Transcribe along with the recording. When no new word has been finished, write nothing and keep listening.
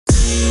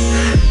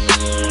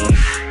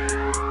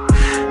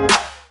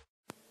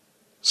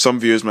Some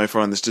viewers may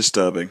find this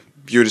disturbing.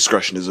 Viewer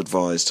discretion is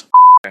advised.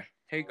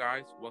 Hey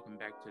guys, welcome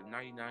back to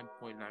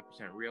 99.9%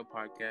 Real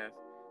Podcast,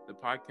 the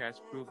podcast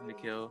proven to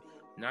kill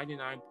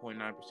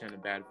 99.9%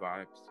 of bad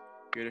vibes.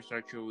 Here to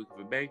start your week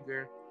with a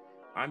banger.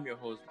 I'm your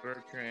host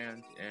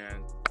Bertrand,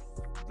 and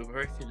the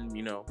person,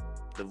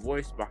 the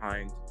voice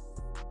behind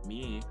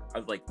me,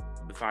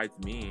 besides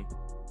me,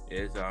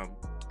 is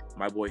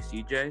my boy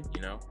CJ.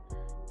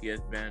 He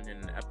has been in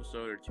an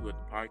episode or two of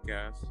the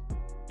podcast.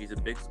 He's a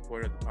big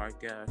supporter of the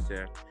podcast,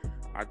 and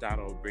I thought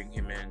I would bring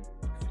him in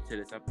to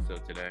this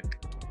episode today.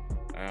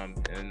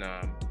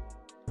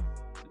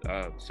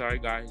 Sorry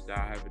guys that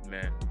I haven't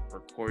been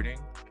recording.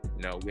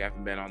 We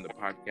haven't been on the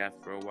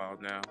podcast for a while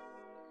now.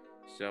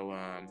 So,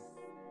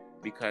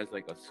 because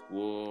of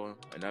school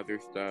and other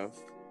stuff,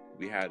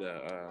 we had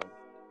to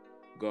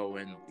go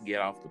and get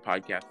off the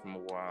podcast for a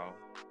while.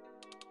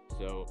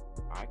 So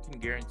I can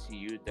guarantee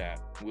you that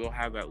we'll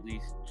have at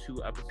least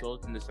 2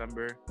 episodes in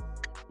December.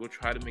 We'll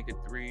try to make it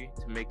 3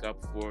 to make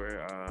up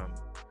for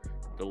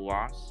the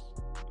loss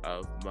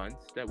of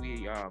months that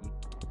we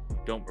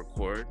don't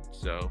record.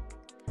 So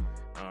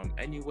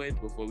anyways,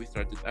 before we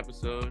start this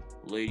episode,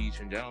 ladies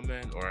and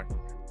gentlemen, or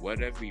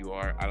whatever you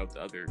are out of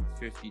the other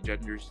 50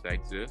 genders that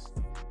exist,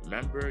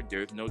 remember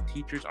there's no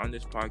teachers on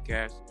this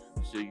podcast,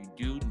 so you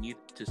do need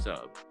to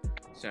sub.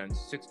 Since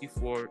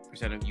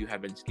 64% of you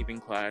have been skipping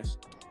class,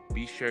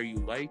 be sure you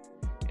like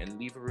and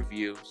leave a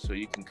review so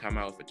you can come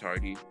out with a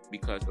tardy,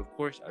 because of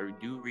course I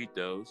do read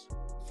those.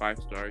 5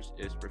 stars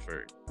is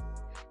preferred.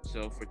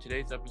 So for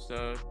today's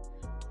episode,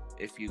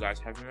 if you guys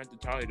haven't read the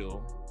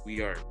title,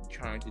 we are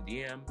trying to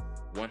DM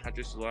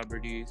 100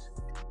 celebrities.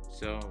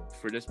 So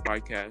for this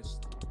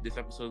podcast, this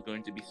episode is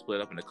going to be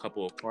split up in a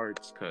couple of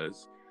parts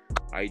because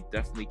I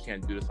definitely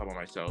can't do this all by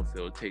myself.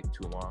 It'll take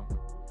too long.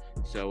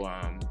 So,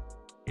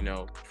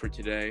 for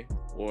today,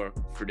 or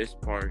for this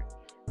part,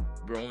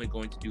 we're only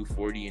going to do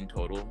 40 in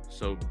total.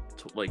 So,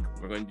 we're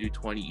going to do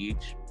 20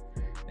 each.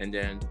 And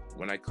then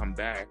when I come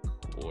back,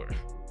 or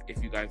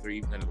if you guys are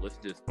even going to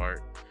listen to this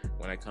part,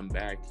 when I come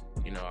back,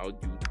 I'll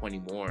do 20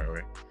 more,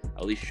 or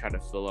at least try to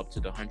fill up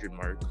to the 100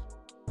 mark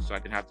so I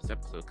can have this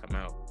episode come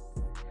out.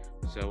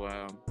 So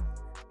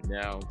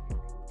now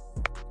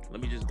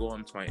let me just go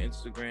onto my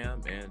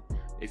Instagram, and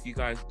if you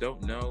guys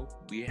don't know,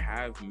 we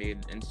have made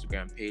an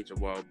Instagram page a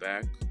while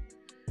back.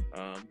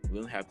 We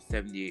only have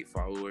 78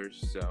 followers,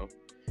 so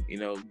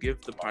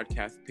give the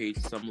podcast page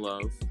some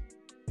love.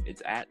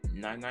 It's at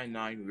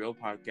 999 Real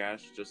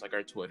Podcast, just like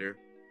our Twitter.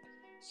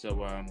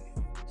 So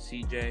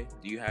CJ,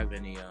 do you have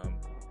any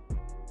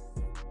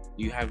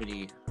your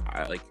IG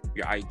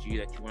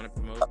that you want to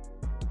promote?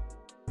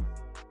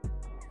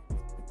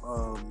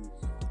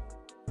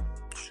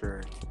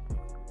 Sure.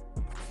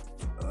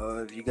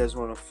 If you guys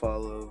want to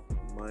follow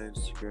my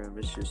Instagram,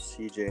 it's just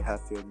CJ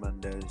Hatfield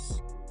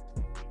Mendez.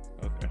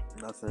 Okay.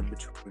 Nothing in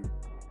between.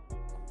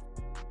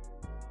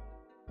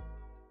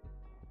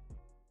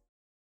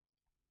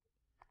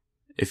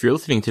 If you're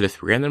listening to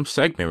this random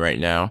segment right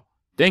now,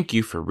 thank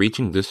you for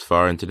reaching this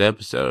far into the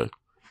episode.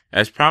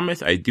 As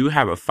promised, I do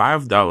have a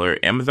 $5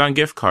 Amazon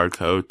gift card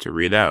code to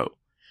read out.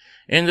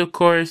 And of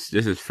course,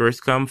 this is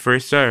first come,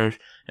 first serve.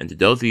 And to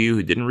those of you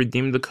who didn't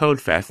redeem the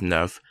code fast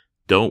enough,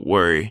 don't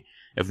worry.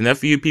 If enough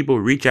of you people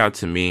reach out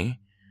to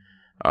me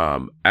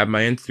at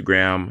my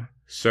Instagram,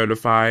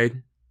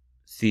 certified,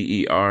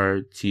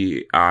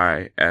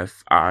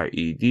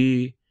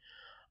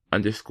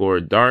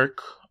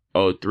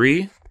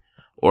 CERTIFIED_dark03,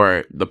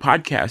 or the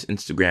podcast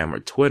Instagram or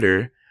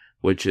Twitter,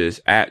 which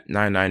is at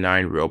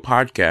 999 Real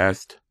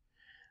Podcast,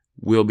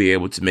 we'll be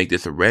able to make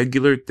this a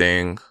regular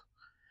thing,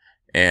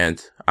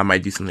 and I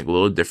might do something a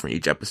little different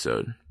each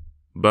episode.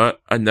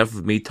 But enough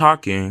of me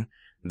talking.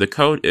 The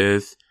code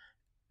is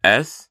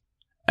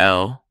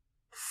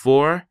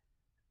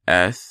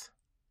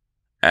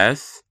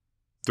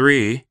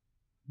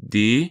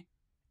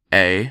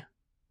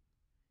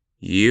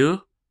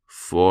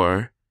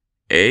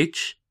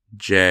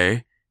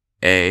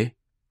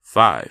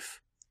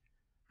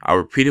I'll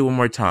repeat it one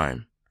more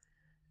time.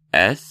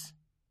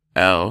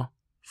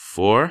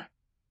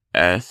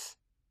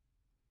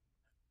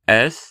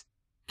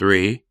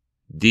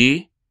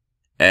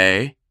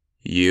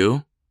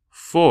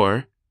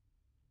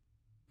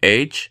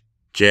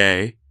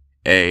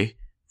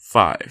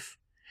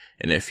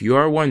 And if you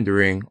are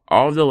wondering,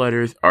 all of the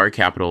letters are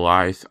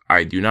capitalized.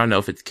 I do not know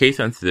if it's case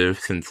sensitive,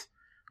 since,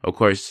 of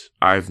course,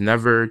 I've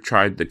never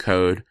tried the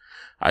code.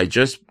 I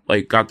just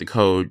got the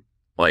code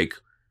an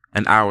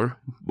hour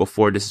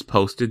before this is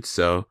posted,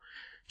 so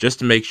just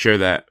to make sure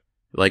that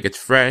it's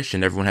fresh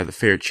and everyone has a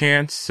fair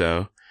chance.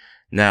 So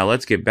now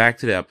let's get back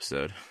to the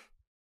episode.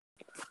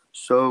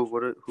 So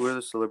who are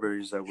the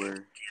celebrities that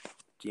were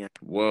DM?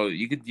 Well,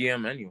 you could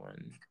DM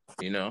anyone,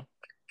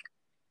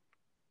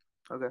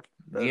 Okay.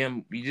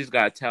 DM, you just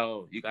gotta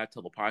tell the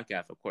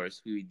podcast, of course,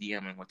 who you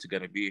DM and what's it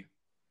gonna be.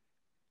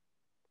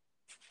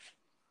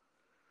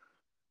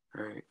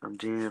 Alright, I'm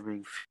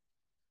DMing.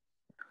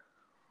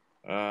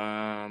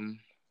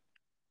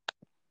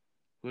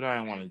 Who do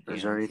I want to DM?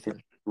 Is there anything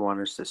you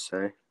want us to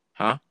say?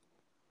 Huh?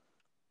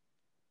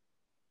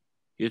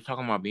 You're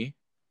talking about me?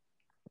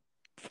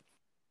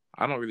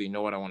 I don't really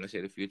know what I want to say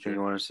in the What future.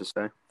 you want us to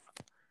say?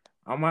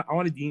 I want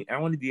to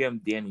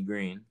DM Danny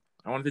Green.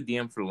 I wanted to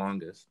DM for the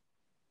longest.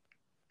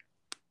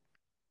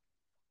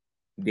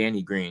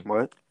 Danny Green.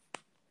 What?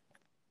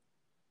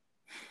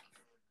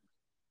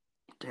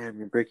 Damn,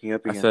 you're breaking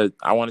up I again. said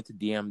I wanted to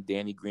DM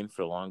Danny Green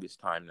for the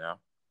longest time now.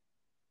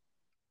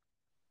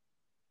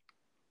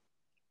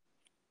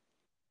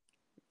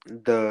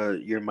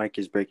 Your mic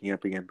is breaking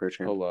up again,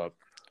 Bertrand. Hold up.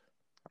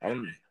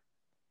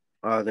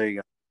 Oh, there you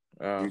go.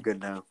 Oh, You're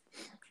good now.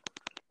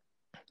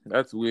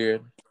 that's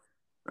weird.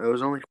 It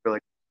was only for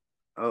like.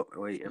 Oh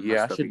wait, it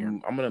Yeah, messed up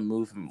again. I'm gonna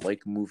move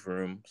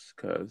rooms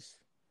because.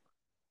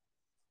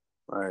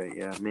 All right,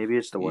 yeah, maybe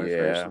it's the Wi-Fi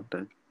or Yeah.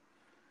 something.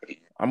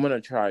 I'm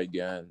gonna try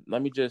again.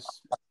 Let me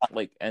just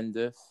end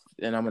this,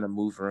 and I'm gonna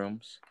move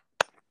rooms,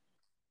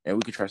 and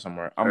we can try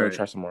somewhere. I'm gonna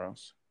try somewhere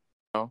else.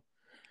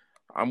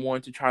 I'm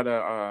going to try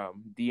to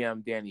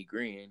DM Danny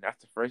Green. That's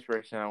the first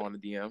person I want to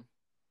DM.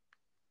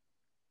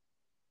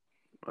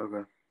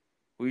 Okay.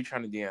 Who are you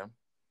trying to DM?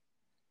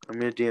 I'm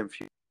gonna DM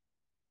Future.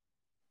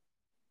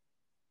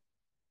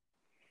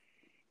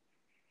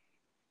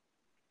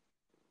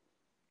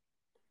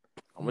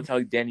 I'm gonna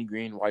tell Danny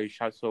Green why you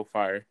shot so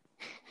fire.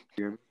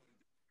 Yeah,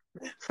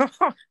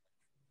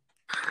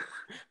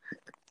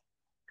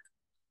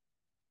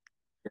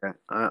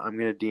 I'm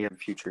gonna DM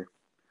Future.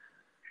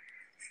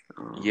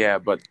 Yeah,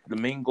 but the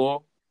main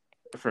goal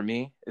for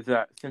me is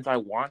that since I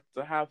want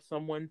to have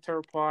someone to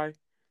reply,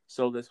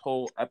 so this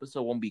whole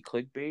episode won't be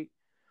clickbait,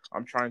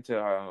 I'm trying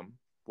to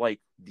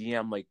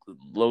DM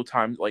low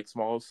time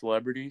small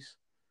celebrities.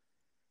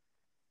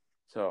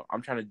 So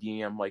I'm trying to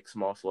DM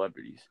small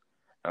celebrities.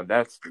 Now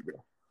that's the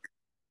goal.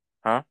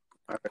 Huh?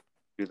 I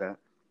do that.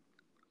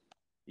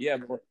 Yeah,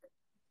 but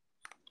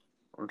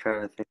I'm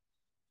trying to think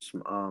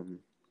of some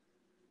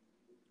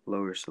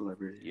lower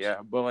celebrities.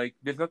 yeah, but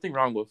there's nothing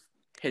wrong with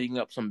hitting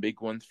up some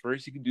big ones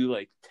first. You can do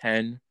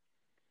 10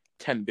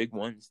 big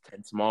ones,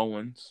 10 small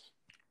ones.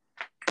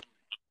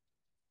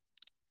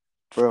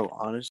 Bro,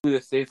 honestly, Do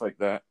the safe like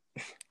that.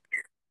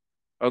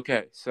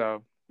 Okay,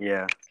 so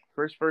yeah.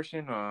 first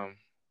person I'm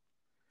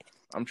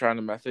trying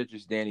to message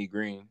is Danny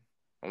Green.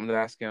 I'm gonna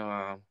ask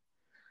him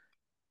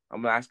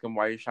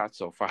why you shot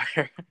so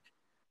fire.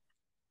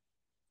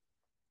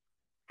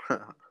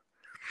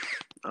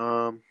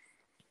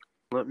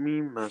 Let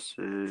me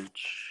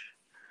message.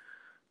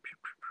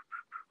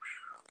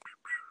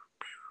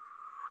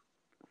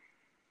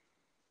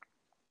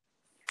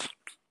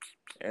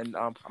 And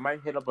I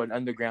might hit up an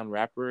underground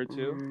rapper or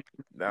two.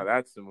 Now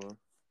that's the move.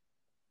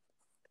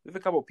 There's a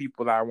couple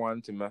people that I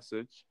wanted to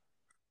message.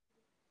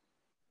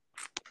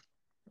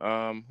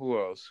 Who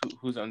else?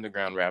 Who's an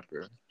underground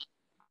rapper?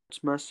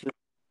 Let's message.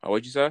 Oh,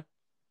 what'd you say?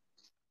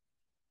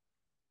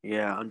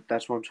 Yeah,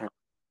 that's what I'm trying.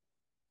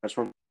 That's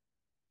what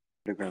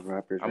underground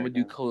rappers. I'm gonna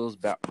do Khalil's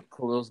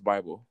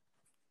Bible.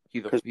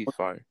 He's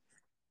fire.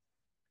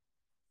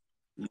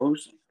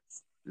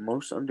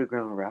 Most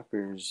underground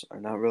rappers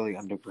are not really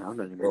underground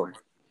anymore.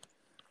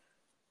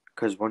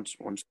 Because once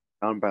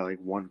found by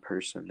one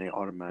person, they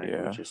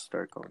automatically just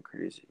start going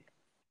crazy.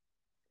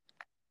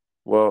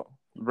 Well,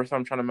 the person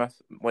I'm trying to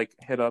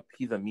hit up,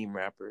 he's a meme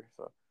rapper,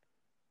 so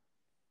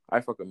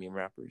I fuck with meme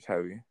rappers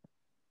heavy.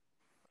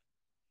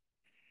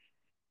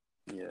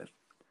 Yeah.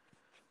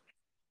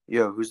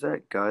 Yo, who's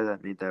that guy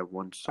that made that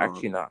one song?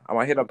 Actually, not. I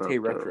might hit up Tay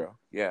Retro.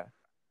 Yeah,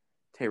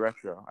 Tay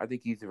Retro. I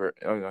think he's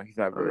he's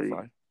not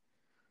verified.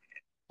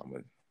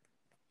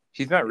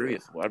 He's not really a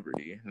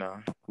celebrity.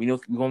 No, we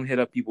only hit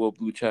up people with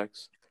blue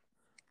checks.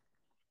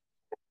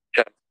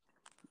 Yeah.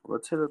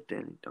 Let's hit up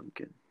Danny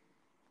Duncan.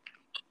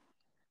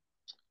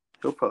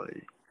 He'll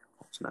probably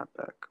snap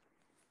back.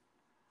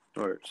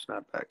 Or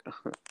snap back.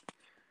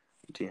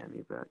 DM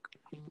me back.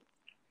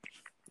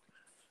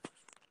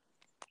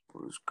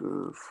 What's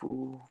good,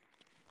 fool?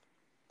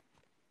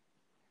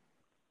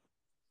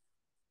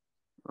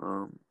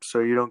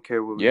 So you don't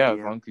care what we DM? As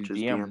long as you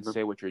DM and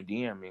say what you're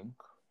DMing.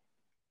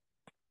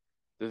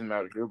 Doesn't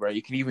matter who, bro.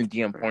 You can even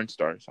DM porn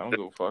stars. I don't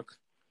give a fuck.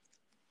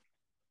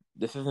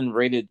 This isn't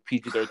rated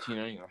PG-13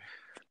 anyway.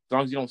 As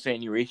long as you don't say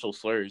any racial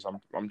slurs,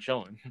 I'm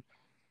chilling.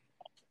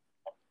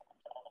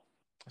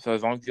 So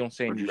as long as you don't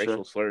say any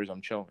racial slurs,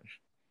 I'm chilling.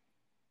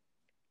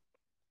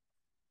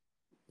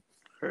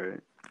 Alright.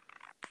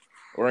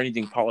 Or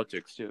anything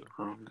politics too,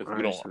 because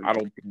I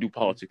don't do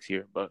politics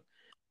here. But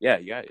yeah,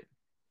 you got it.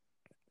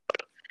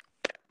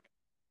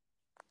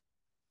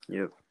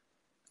 Yep.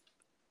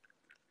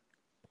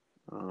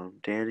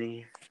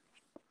 Danny.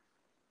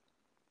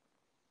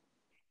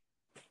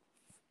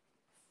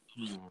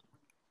 You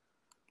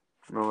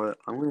know what?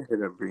 I'm gonna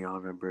hit up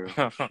Brianna, bro.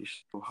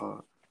 She's so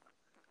hot.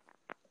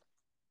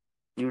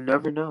 You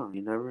never know.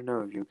 You never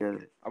know if you'll get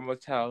it. I'm gonna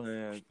tell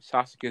him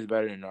Sasuke is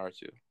better than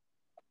Naruto.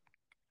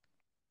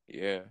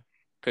 Yeah,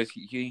 because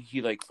he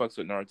fucks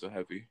with Naruto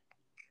heavy.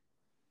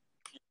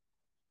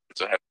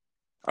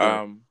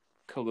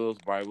 Khalil's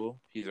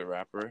Bible. He's a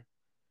rapper,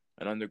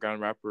 an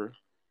underground rapper.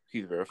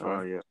 He's verified.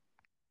 Oh yeah.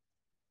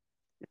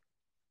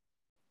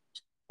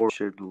 Or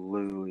should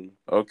literally.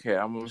 Okay,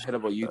 I'm gonna hit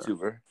up a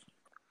YouTuber.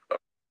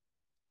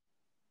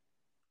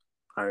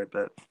 I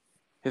bet.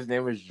 His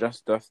name is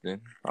Just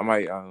Dustin. I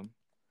might I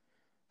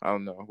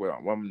don't know what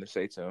I'm gonna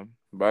say to him,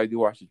 but I do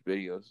watch his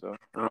videos. So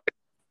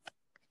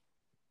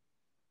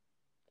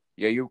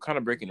yeah, you're kind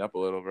of breaking up a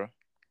little, bro.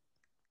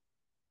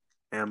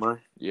 Am I?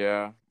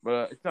 Yeah,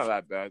 but it's not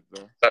that bad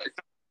though.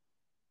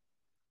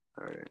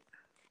 All right.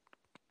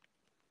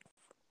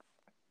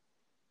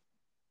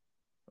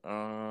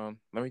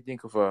 Let me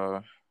think of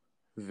a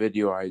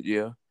video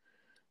idea.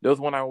 There was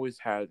one I always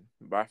had,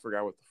 but I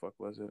forgot what the fuck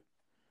was it.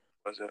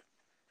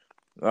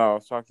 Oh, I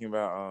was talking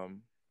about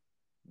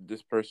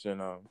this person,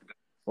 the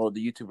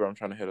YouTuber I'm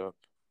trying to hit up.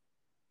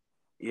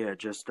 Yeah,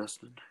 Just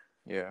Dustin.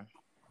 Yeah.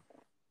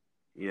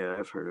 Yeah,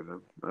 I've heard of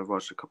him. I've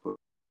watched a couple.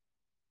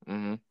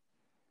 Mm-hmm.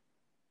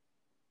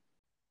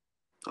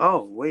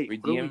 Oh wait, what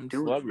are we Redeem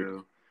doing, celebrity.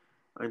 bro?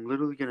 I'm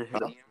literally gonna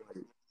hit up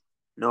Flight.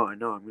 No, I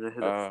know. I'm gonna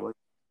hit up Flight.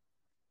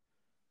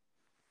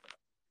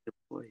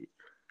 Flight.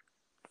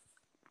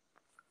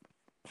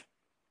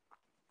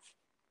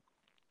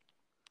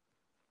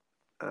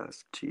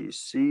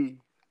 FTC.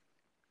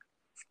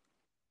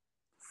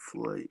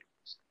 Flight.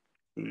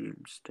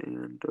 Team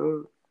stand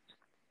up.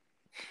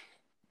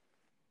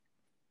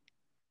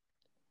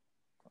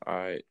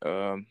 Alright,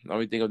 let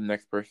me think of the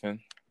next person.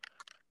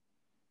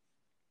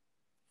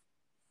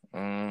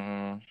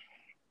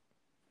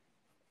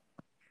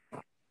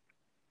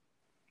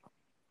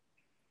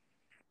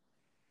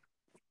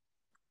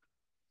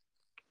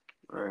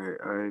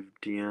 Alright, I've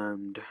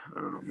DM'd, I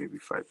don't know, maybe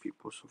 5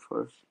 people so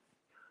far.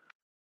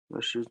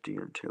 Let's just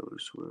DM Taylor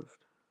Swift.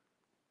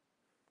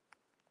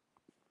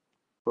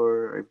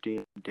 Or I've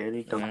DM'd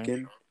Danny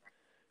Duncan,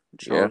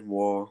 John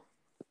Wall,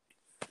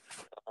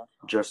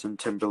 Justin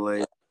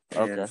Timberlake,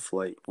 and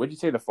Flight. What'd you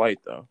say to Flight,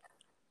 though?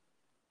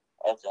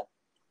 Okay.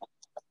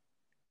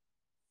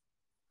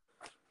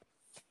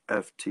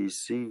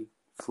 FTC,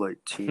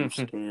 Flight Team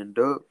stand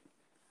up.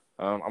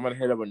 I'm gonna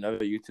hit up another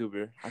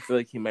YouTuber. I feel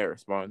like he might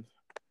respond.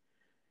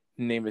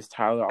 His name is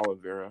Tyler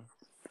Oliveira.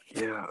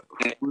 Yeah.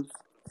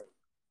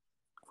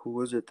 Who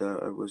was it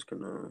that I was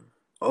gonna...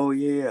 Oh,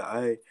 yeah.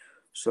 I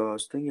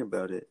was thinking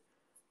about it.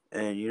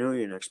 And you know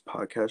your next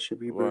podcast should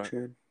be,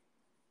 Bertrand?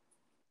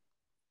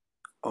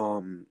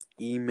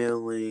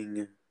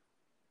 Emailing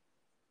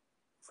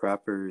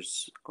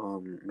rappers,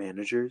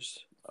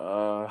 managers.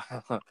 But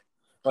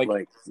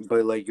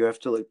you have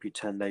to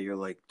pretend that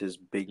you're this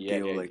big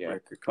deal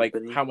record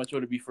company. Like, how much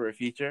would it be for a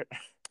feature?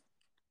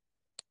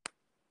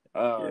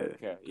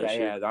 Okay.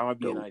 Yeah, that might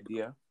be an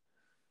idea.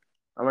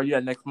 I might do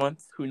that next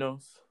month. Who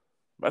knows?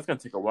 But that's gonna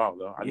take a while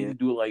though. I need to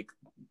do it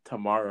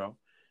tomorrow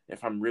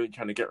if I'm really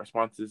trying to get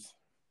responses.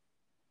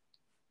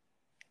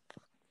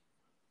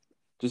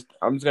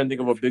 I'm just gonna think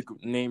of a big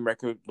name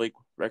record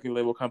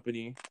label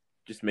company.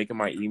 Just making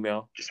my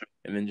email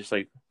and then just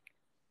hit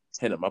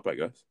them up, I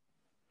guess.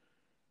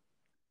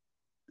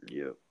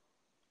 Yep.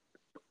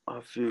 I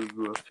feel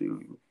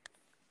you.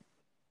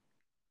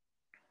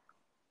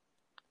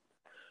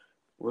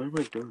 What am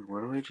I doing? Why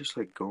don't I just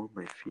go on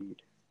my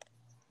feed?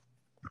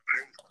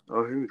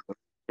 Oh, here we go.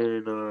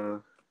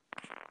 And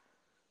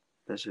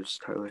that's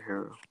just Tyler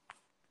Harrow.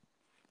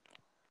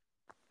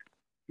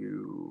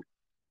 You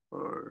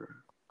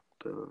are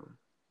the...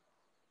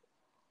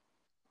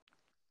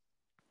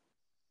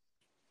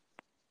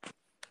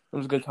 I'm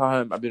just gonna tell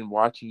him I've been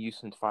watching you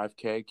since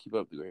 5K. Keep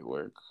up the great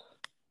work.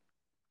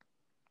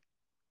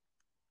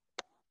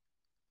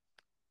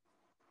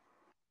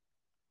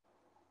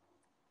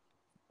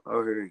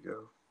 Oh, here we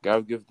go.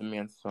 Gotta give the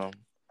man some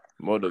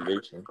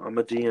motivation. I'm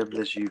gonna DM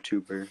this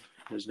YouTuber.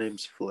 His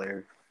name's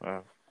Flair.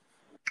 Wow.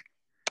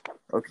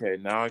 Okay,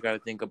 now I gotta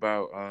think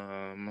about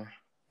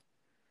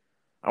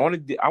I want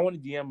to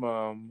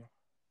DM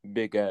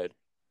Big Ed.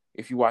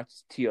 If you watch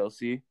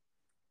TLC.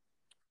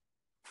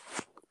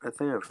 I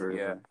think I've heard of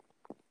him.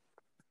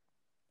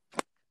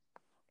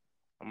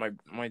 I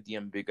might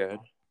DM Big Ed.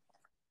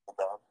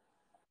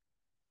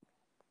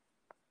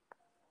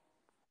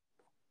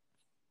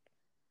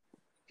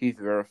 He's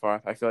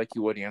verified. I feel like he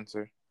would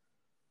answer.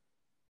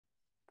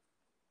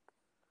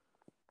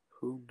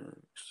 Who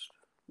next?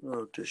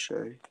 Oh,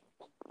 Deshae.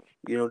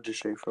 You know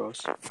Deshae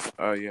Frost?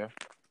 Oh, yeah.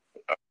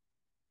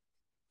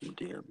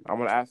 DM. I'm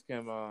going to ask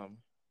him,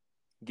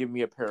 give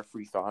me a pair of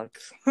free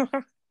socks.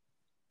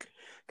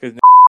 Because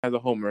has a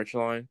whole merch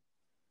line.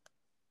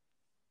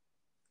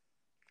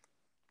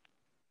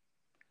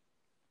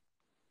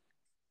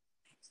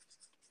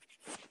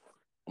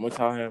 I'm going to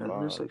tell him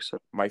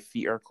my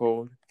feet are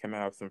cold. Can I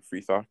have some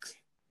free socks?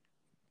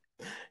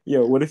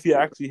 Yo, what if he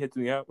actually hits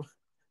me up?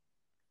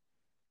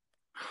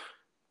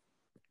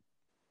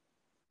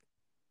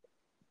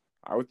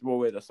 I would throw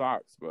away the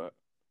socks, but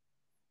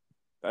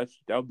that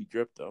would be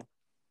drip, though.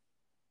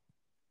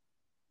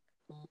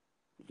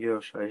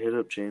 Yo, should I hit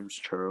up James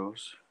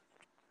Charles?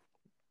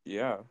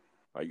 Yeah,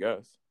 I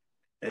guess.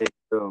 Hey,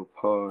 yo,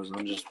 pause.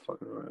 I'm just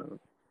fucking around.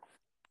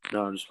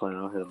 No, I'm just playing.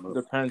 I'll hit him up.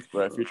 Depends,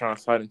 bro. If you're trying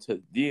to slide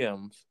into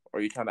DMs or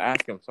you're trying to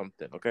ask him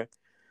something, okay?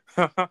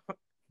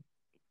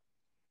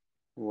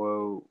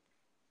 Whoa.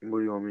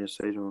 me to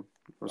say to him?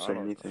 I'll say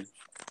anything.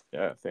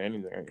 Yeah, say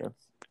anything, I guess.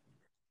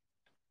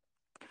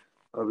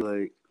 I'll be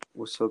like,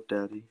 "What's up,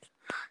 Daddy?"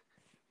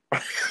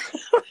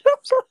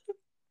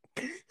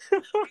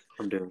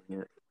 I'm doing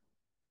it.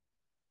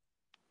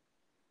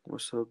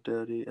 What's up,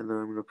 Daddy? And then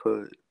I'm gonna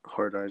put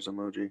heart eyes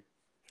emoji.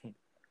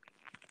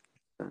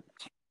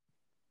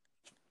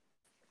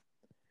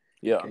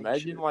 Yeah, Gang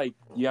imagine shit. like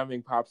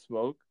DMing Pop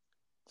Smoke,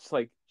 just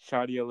like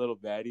shouty a little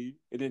baddie,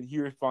 and then he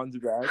responds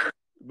back,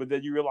 but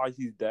then you realize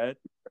he's dead.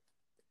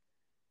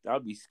 That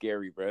would be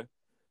scary, bro.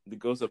 The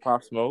ghost of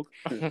Pop Smoke.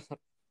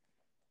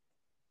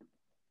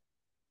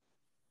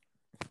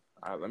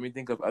 Let me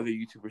think of other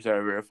YouTubers that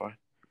are verified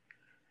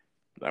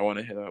that I want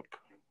to hit up.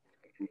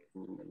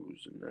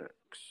 Who's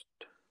next?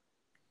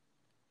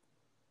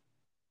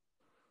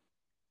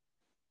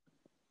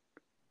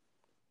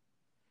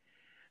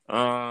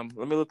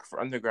 Let me look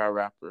for underground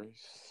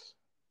rappers.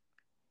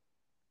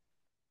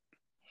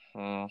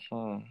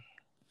 Mm-hmm.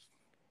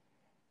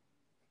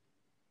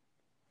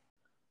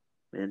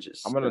 Man,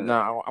 just I want to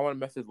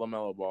message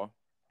LaMelo Ball.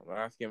 I'm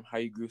gonna ask him how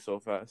you grew so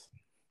fast.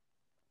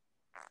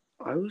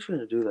 I was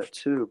gonna do that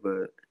too,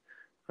 but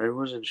I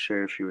wasn't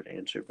sure if he would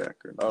answer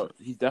back or not. Oh,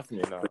 he's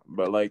definitely not.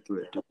 But like,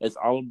 it's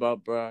all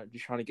about, bro,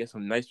 just trying to get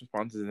some nice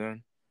responses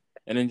in,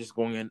 and then just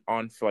going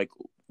on for like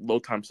low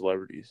time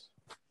celebrities.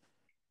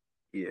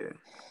 Yeah.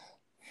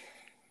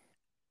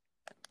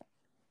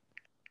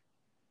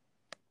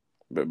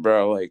 But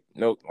bro, like,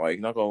 no, like,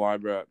 not gonna lie,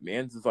 bro.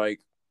 Mans is like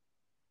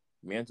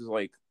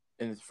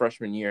in his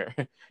freshman year,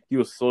 he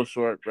was so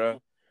short, bro.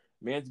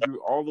 Mans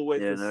grew all the way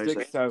to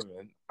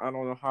 6'7". I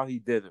don't know how he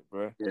did it,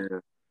 bro.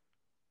 Yeah.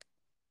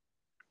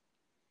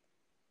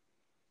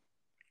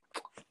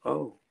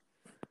 Oh,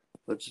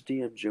 let's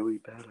DM Joey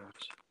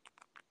Badass.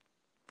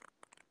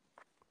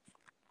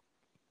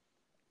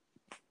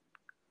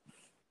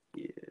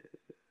 Yeah.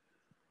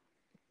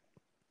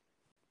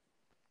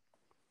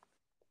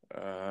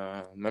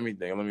 Let me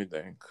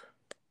think.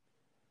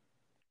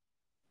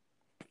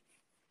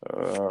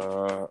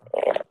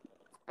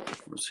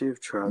 Let's see if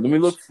Travis. Let me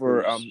look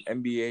for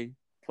NBA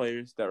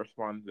players that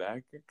respond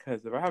back.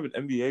 Because if I have an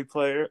NBA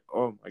player,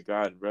 oh my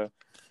god, bro,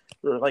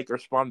 or like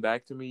respond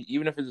back to me,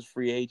 even if it's a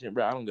free agent,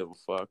 bro, I don't give a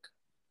fuck.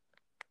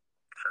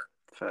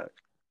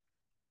 Fact.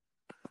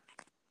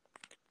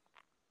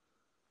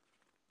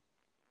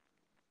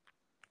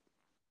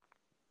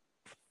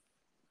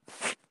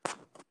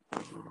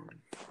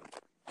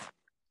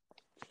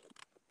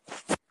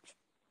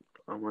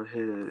 I'm gonna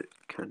hit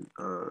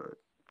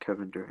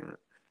Kevin Durant.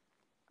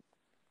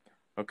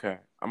 Okay,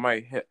 I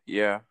might hit.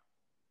 Yeah.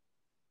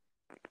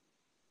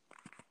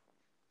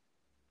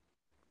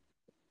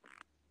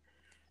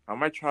 I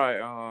might try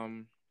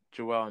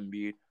Joel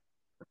Embiid.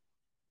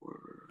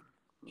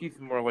 He's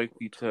more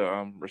likely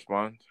to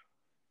respond.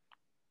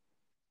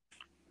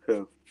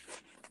 Who?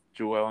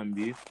 Joel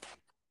Embiid.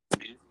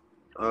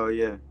 Oh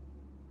yeah.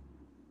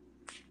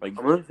 Like,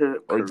 I'm gonna hit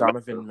up or Caruso.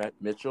 Donovan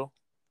Mitchell.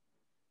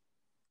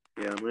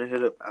 Yeah, I'm gonna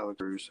hit up Alex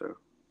Caruso.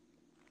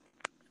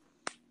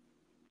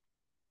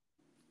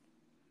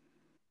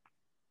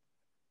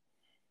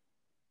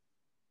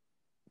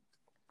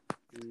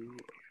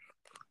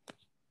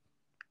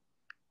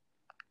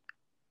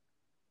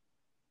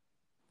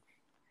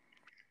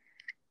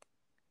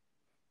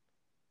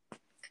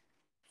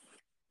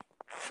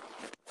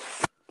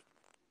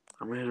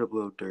 I'm gonna hit up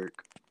Lil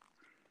Durk.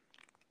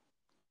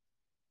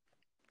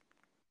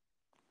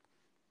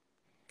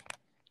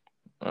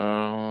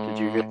 Did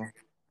you hear?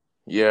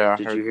 Yeah,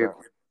 I heard that.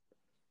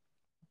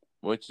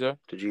 What's that?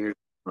 Did you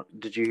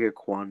hear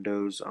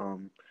Quando's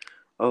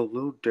Oh,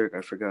 Lil Durk,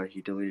 I forgot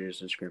he deleted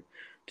his Instagram.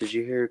 Did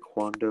you hear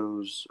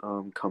Quando's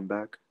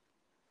comeback?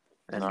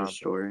 End of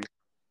story.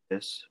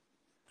 Yes.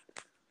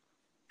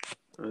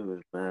 It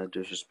was mad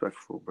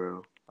disrespectful,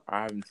 bro.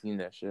 I haven't seen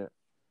that shit.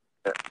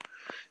 Yeah.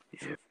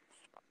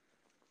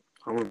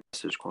 I'm gonna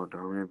message Quando.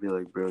 I'm gonna be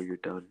like, bro, you're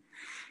done.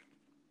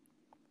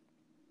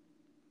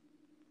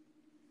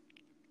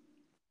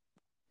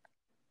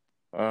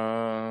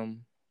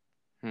 I'm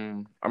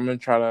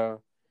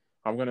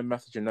gonna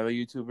message another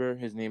YouTuber.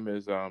 His name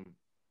is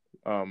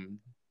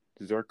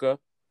Zerka.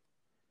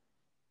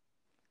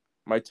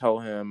 Might tell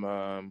him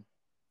I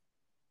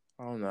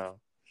don't know.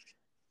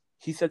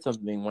 He said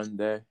something one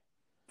day.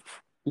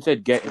 He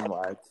said get in,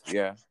 lads.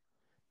 Yeah.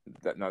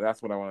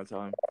 That's what I want to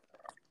tell him.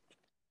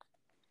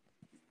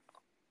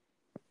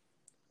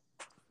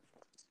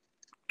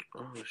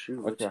 Oh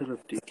shoot, let's hit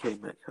up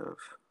DK Metcalf.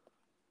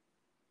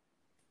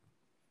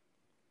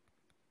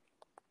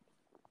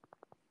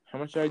 How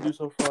much did I do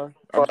so far?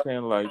 I'm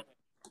saying like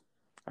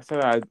I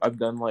said I've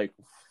done like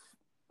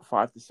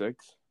 5 to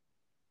 6.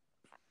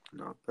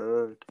 Not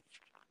bad.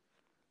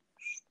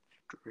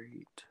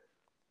 Straight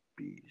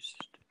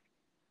beast.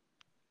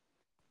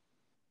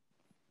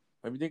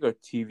 Let me think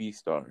of TV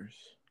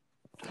stars.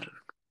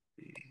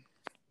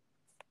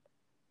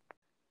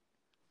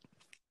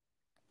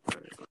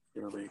 Alright, let's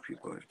see how many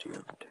people I've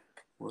DM'd.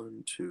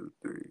 1, 2,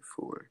 3,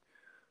 4,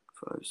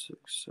 5,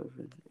 6,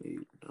 7,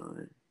 8,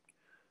 9,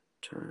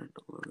 10,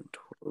 11,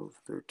 12,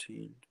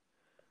 13,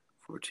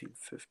 14,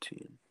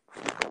 15.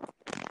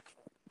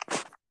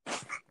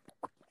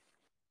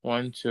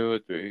 1, 2,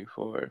 3,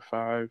 4,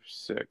 5,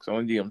 6. I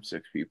want to DM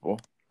 6 people.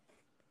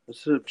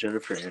 What's up,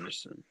 Jennifer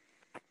Anderson?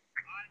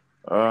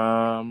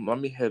 Let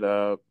me hit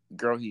up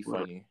Girl He What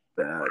Funny.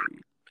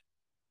 Baddie.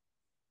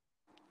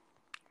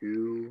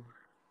 You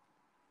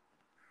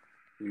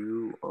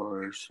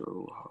are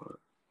so hot.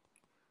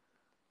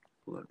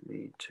 Let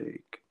me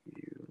take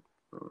you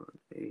on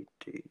a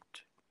date.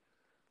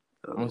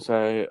 I'm gonna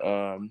say,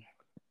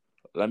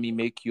 let me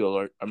make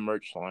you a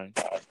merch line.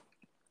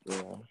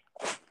 Yeah.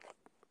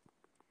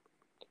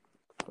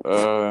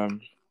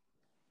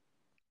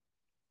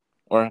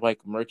 Or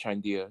like merch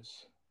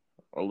ideas.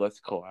 Or let's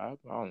collab.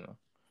 I don't know.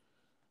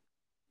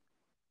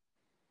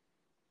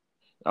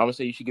 I would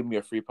say you should give me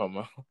a free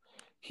promo.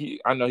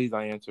 I know he's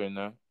not answering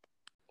that.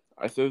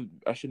 I said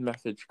I should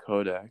message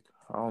Kodak.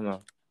 I don't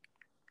know.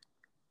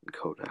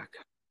 Kodak.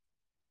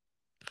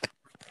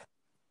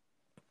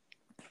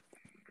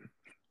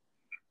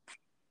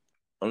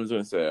 I'm just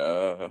gonna say,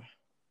 I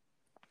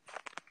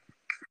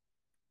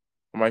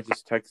might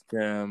just text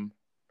him.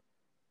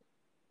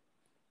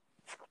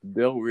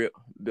 Bill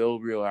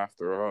real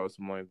after all,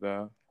 something like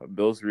that.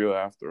 Bill's real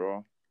after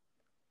all.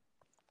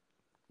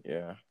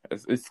 Yeah,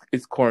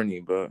 it's corny,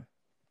 but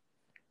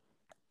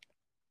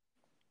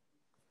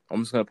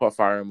I'm just gonna put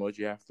fire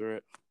emoji after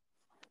it.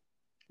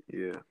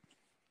 Yeah.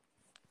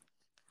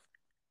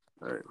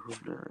 Alright, who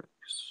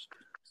next?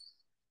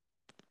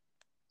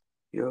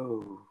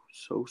 Yo,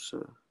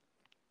 Sosa.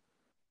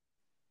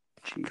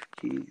 Chief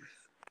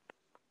Keef.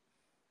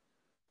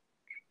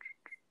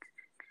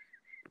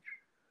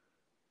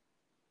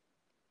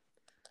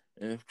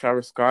 And if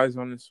Travis Scott's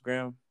on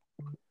Instagram,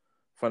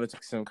 fun to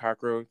text him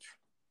cockroach.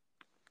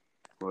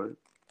 What?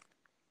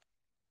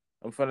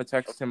 I'm fun to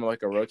text him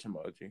like a roach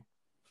emoji.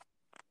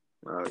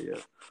 Oh,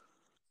 yeah.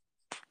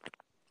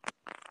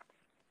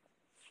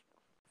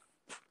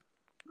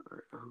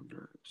 Alright, who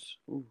next?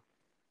 Ooh.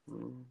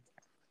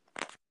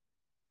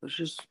 Let's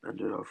just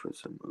end it off with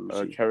some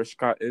Uzi. Travis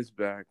Scott is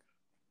back.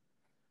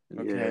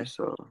 Okay. Yeah,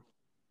 so.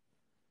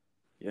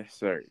 Yes,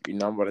 sir. You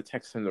know I'm about to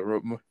text him the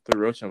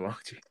roach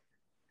emoji.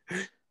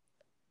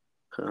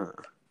 Huh.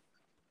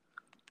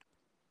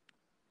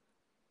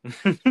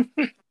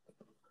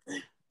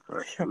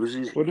 Right.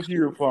 Uzi's What if he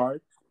replied?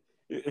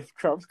 If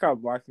Travis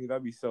Scott blocked me,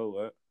 that'd be so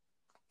lit.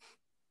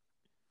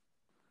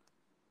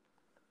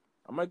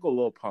 I might go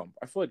Lil Pump.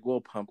 I feel like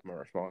Lil Pump might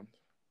respond.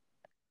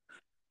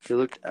 He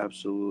looked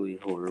absolutely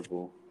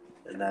horrible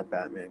in that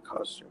Batman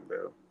costume,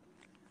 bro.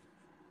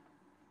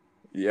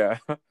 Yeah.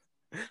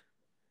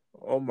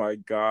 Oh my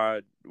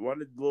god. Why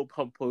did Lil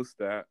Pump post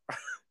that?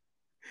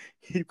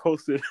 He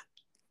posted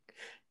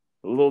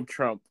Lil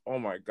Trump. Oh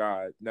my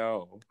god.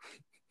 No.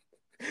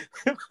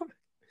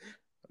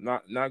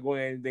 Not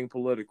going anything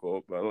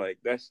political, but like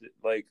that's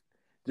like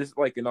just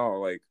like in all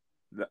like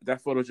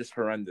that photo's just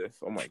horrendous.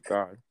 Oh my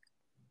god.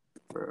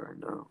 Bro, I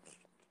know.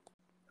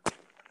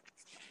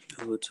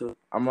 What's up?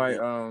 I might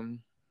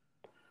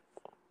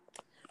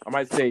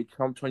say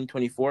Trump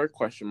 2024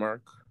 question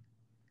mark.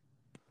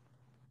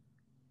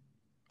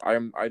 I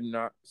do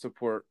not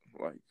support,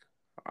 like,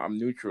 I'm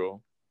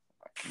neutral,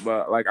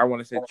 but like I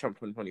want to say Trump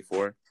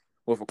 2024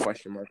 with a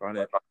question mark on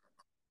it.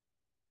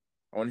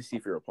 I want to see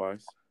if he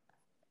replies.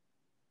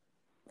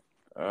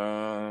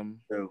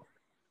 Yo.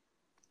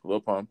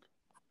 Lil Pump.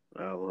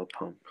 Lil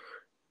Pump.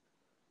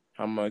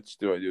 How much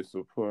do I do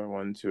support?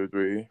 1, 2,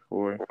 3,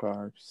 4,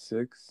 5,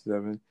 6,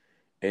 7,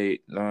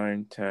 8,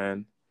 9,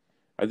 10.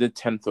 I did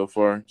 10 so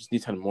far. Just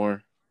need 10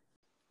 more.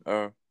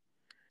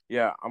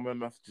 Yeah, I'm gonna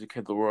message the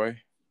Kid Leroy.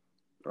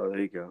 Oh,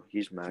 there you go.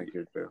 He's mad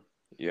good, bro.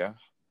 Yeah,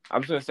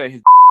 I'm just gonna say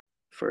his.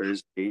 For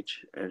his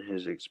age and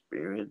his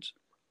experience.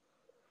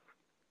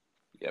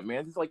 Yeah,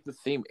 man, he's like the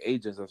same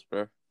age as us,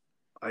 bro.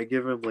 I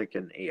give him like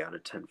an 8 out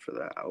of 10 for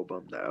that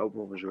album. That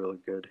album was really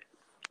good.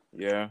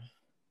 Yeah.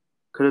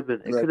 Could have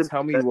been. It could have.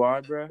 Tell me why,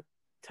 bro.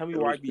 Tell me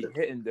why I be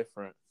hitting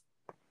different.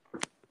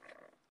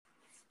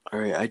 All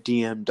right, I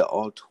DM'd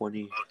all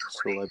 20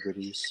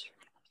 celebrities.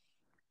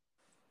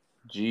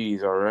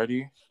 Jeez,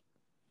 already?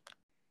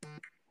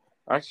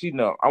 Actually,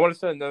 no. I want to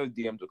send another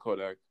DM to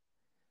Kodak.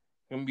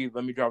 Let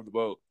me drop the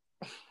boat.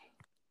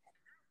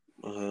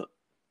 I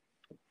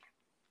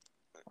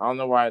don't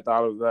know why I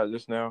thought of that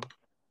just now.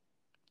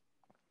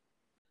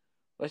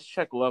 Let's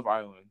check Love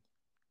Island.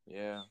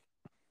 Yeah.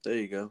 There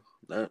you go.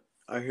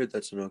 I heard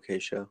that's an okay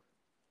show.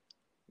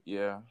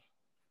 Yeah.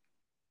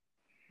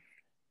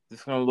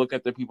 Just gonna look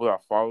at the people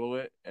that follow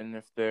it, and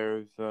if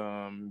there's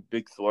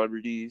big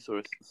celebrities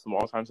or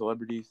small time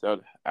celebrities, that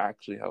would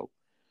actually help.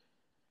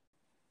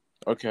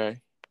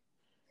 Okay.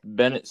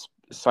 Bennett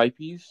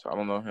Cypes, I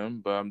don't know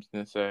him, but I'm just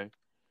gonna say,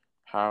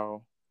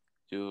 how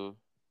do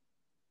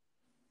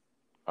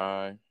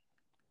I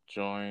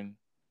join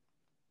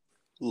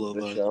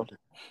the show?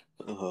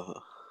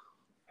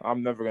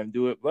 I'm never gonna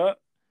do it,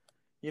 but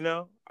you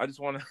know, I just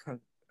want to.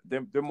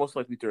 They're most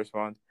likely to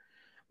respond.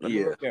 Let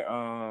me look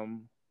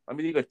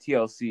at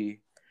TLC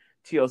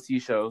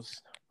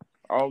shows.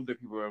 All of the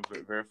people are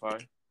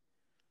verified.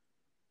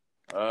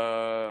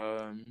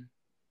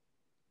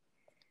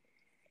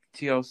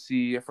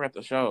 TLC. I forgot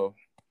the show.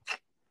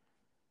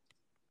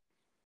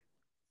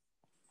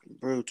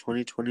 Bro,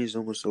 2020 is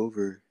almost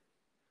over.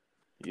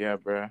 Yeah,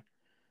 bro.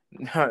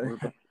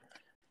 It's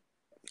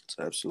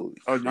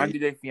absolutely Oh, crazy. 90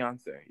 Day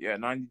Fiance. Yeah,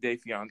 90 Day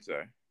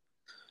Fiance.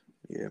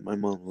 Yeah, my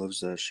mom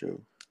loves that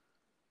show.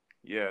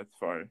 Yeah, it's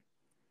fun.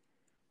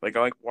 Like,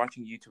 I like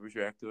watching YouTubers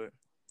react to it.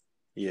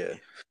 Yeah.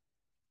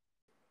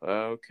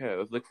 Okay,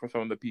 let's look for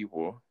some of the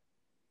people.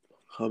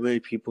 How many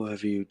people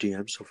have you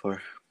DM'd so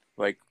far?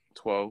 Like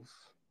 12.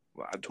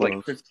 12.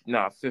 Like 15,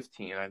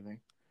 15, I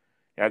think.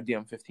 Yeah, I've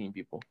DM'd 15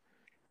 people.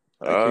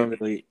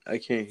 I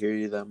can't hear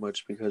you that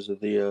much because of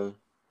the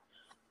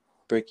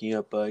breaking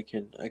up, but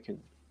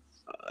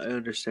I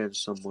understand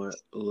somewhat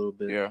a little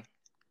bit. Yeah.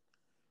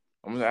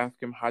 I'm gonna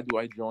ask him, how do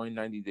I join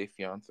 90 Day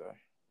Fiance?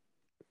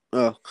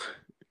 Oh,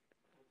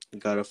 you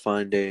gotta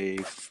find a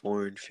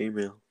foreign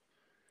female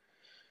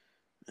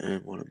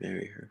and want to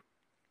marry her.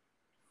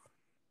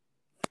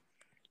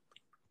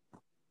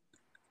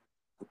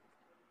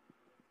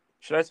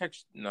 Should I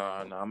text? No,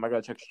 I'm not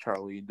gonna text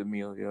Charlie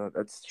D'Amelio.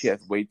 She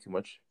has way too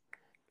much.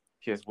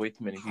 She has way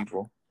too many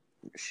people.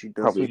 She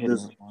Probably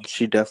definitely hitting.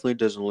 she definitely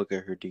doesn't look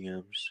at her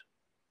DMs.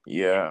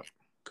 Yeah.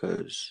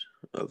 Because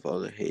of all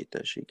the hate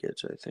that she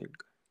gets, I think.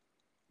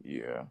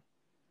 Yeah.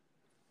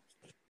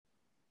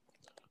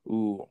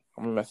 Ooh,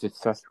 I'm gonna message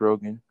Seth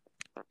Rogen.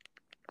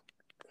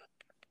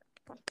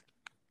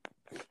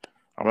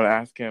 I'm gonna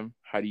ask him,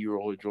 how do you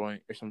roll a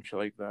joint or some shit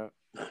like that.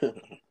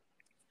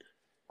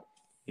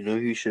 You know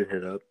who you should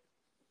hit up?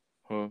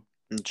 Huh?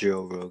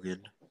 Joe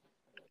Rogan.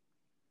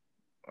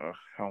 I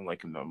don't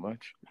like him that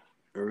much.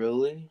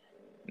 Really?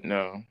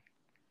 No.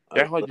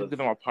 Yeah, I just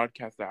get on my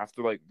podcast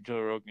after like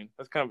Joe Rogan.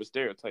 That's kind of a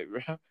stereotype,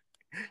 bro.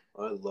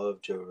 I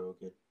love Joe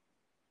Rogan.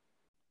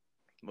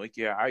 Like,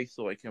 yeah, I used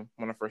to like him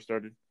when I first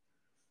started.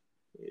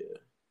 Yeah.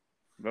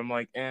 But I'm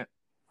like,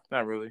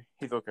 not really.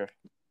 He's okay.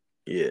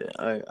 Yeah,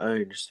 I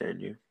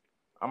understand you.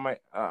 I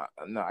might,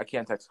 no, I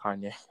can't text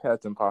Kanye.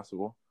 That's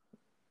impossible.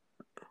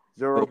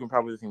 Joe Rogan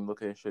probably doesn't even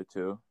look at his shit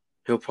too.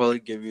 He'll probably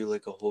give you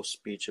like a whole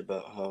speech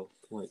about how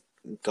like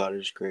God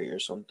is great or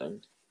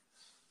something.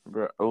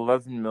 Bro,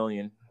 11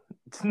 million.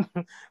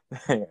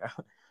 Yeah.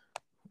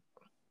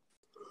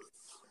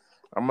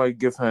 I'm gonna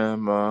give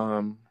him.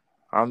 I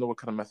don't know what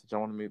kind of message I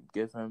want to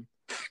give him.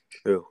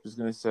 Ew. Just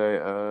gonna say,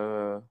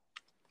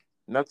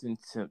 nothing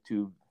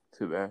too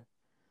bad.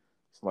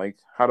 It's like,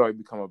 how do I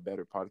become a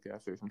better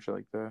podcaster or some shit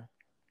like that?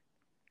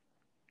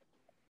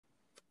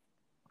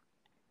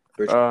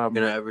 Are you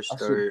gonna ever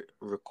start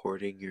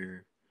recording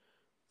your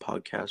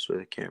podcast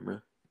with a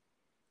camera?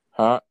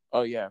 Huh?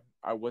 Oh yeah,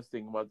 I was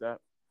thinking about that.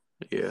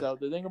 Yeah. So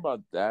the thing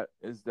about that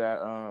is that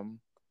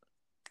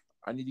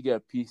I need to get a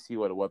PC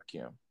with a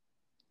webcam.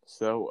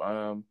 So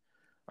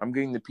I'm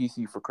getting the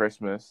PC for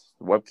Christmas.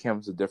 The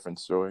webcam's a different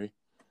story.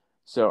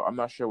 So I'm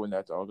not sure when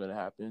that's all gonna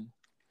happen.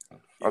 Yeah.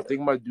 I was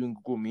thinking about doing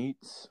Google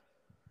Meets.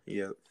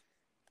 Yep.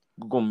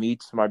 Google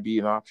Meets might be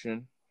an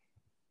option.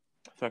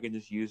 So I can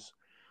just use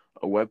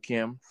a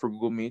webcam for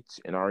Google Meets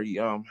and already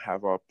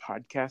have a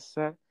podcast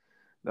set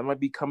that might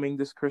be coming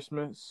this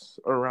Christmas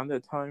or around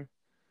that time.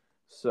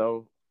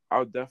 So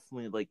I'll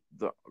definitely like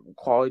the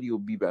quality will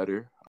be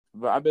better.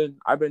 But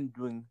I've been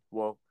doing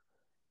well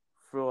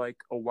for like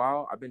a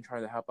while. I've been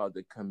trying to help out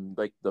the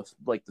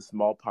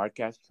small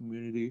podcast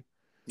community.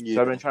 Yeah.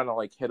 So I've been trying to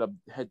like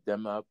hit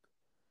them up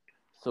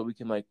so we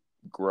can like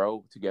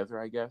grow together,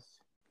 I guess.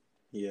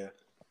 Yeah.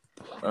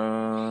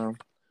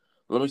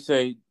 Let me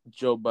say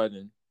Joe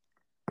Budden.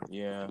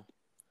 Yeah.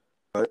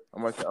 What?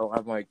 I'm like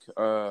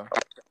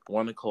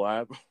want to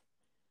collab.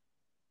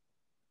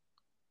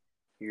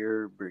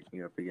 You're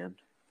breaking up again.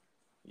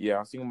 Yeah, I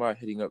was thinking about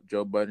hitting up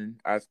Joe Budden,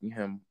 asking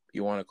him,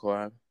 you want to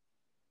collab?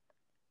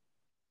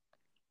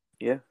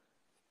 Yeah.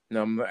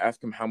 No, I'm going to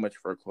ask him how much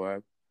for a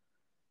collab.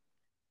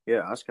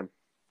 Yeah, ask him.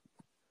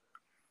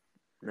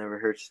 Never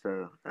hurts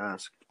to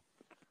ask.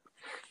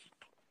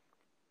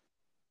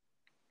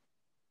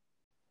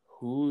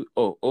 Who?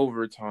 Oh,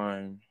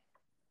 Overtime.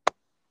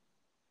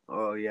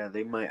 Oh, yeah,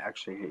 they might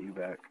actually hit you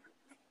back.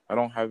 I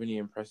don't have any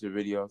impressive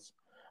videos.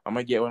 I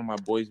might get one of my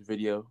boys'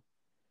 videos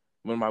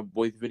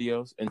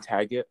and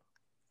tag it.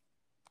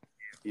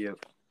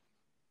 Yep.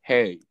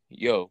 Hey,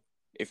 yo,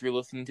 if you're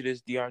listening to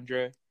this,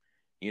 DeAndre,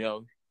 you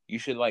know, you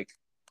should like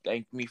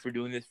thank me for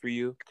doing this for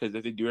you, because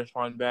if they do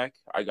respond back,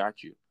 I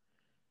got you.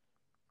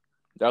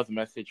 That was a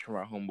message from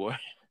our homeboy.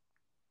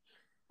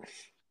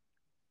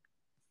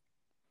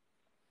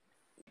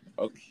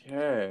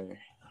 Okay.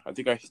 I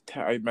think I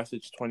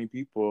messaged 20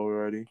 people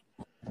already.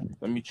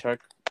 Let me check.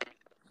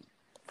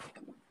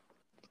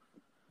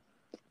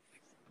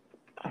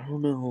 I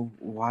don't know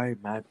why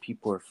mad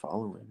people are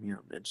following me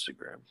on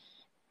Instagram.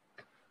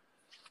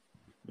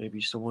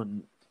 Maybe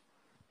someone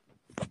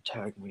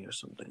tagged me or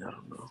something. I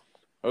don't know.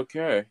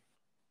 Okay.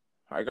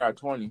 I got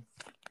 20.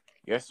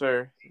 Yes,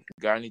 sir.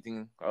 Got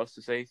anything else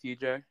to say,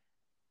 CJ?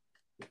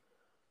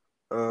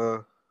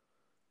 No.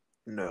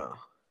 All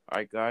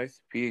right,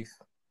 guys. Peace.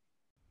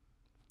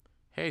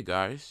 Hey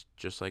guys,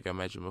 just like I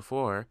mentioned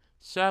before,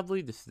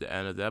 sadly this is the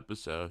end of the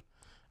episode.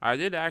 I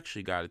did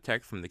actually got a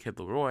text from the kid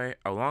Leroy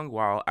a long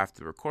while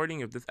after the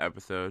recording of this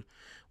episode,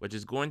 which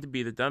is going to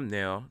be the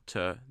thumbnail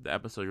to the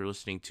episode you're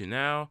listening to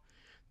now,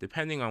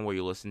 depending on what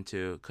you listen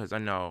to, because I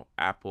know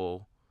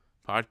Apple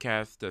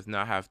Podcasts does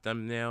not have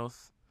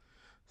thumbnails.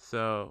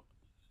 So,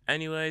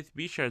 anyways,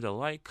 be sure to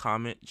like,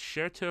 comment,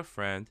 share to a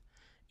friend,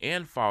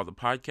 and follow the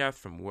podcast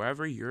from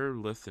wherever you're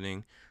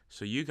listening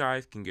so you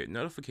guys can get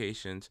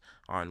notifications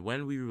on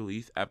when we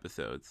release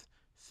episodes,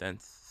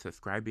 since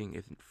subscribing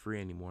isn't free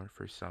anymore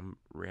for some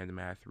random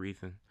ass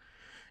reason.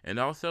 And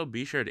also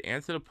be sure to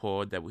answer the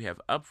poll that we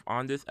have up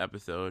on this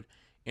episode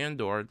and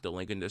or the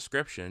link in the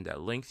description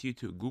that links you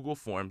to a Google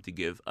form to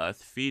give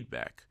us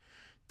feedback.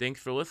 Thanks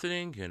for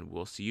listening, and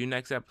we'll see you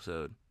next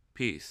episode.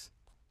 Peace.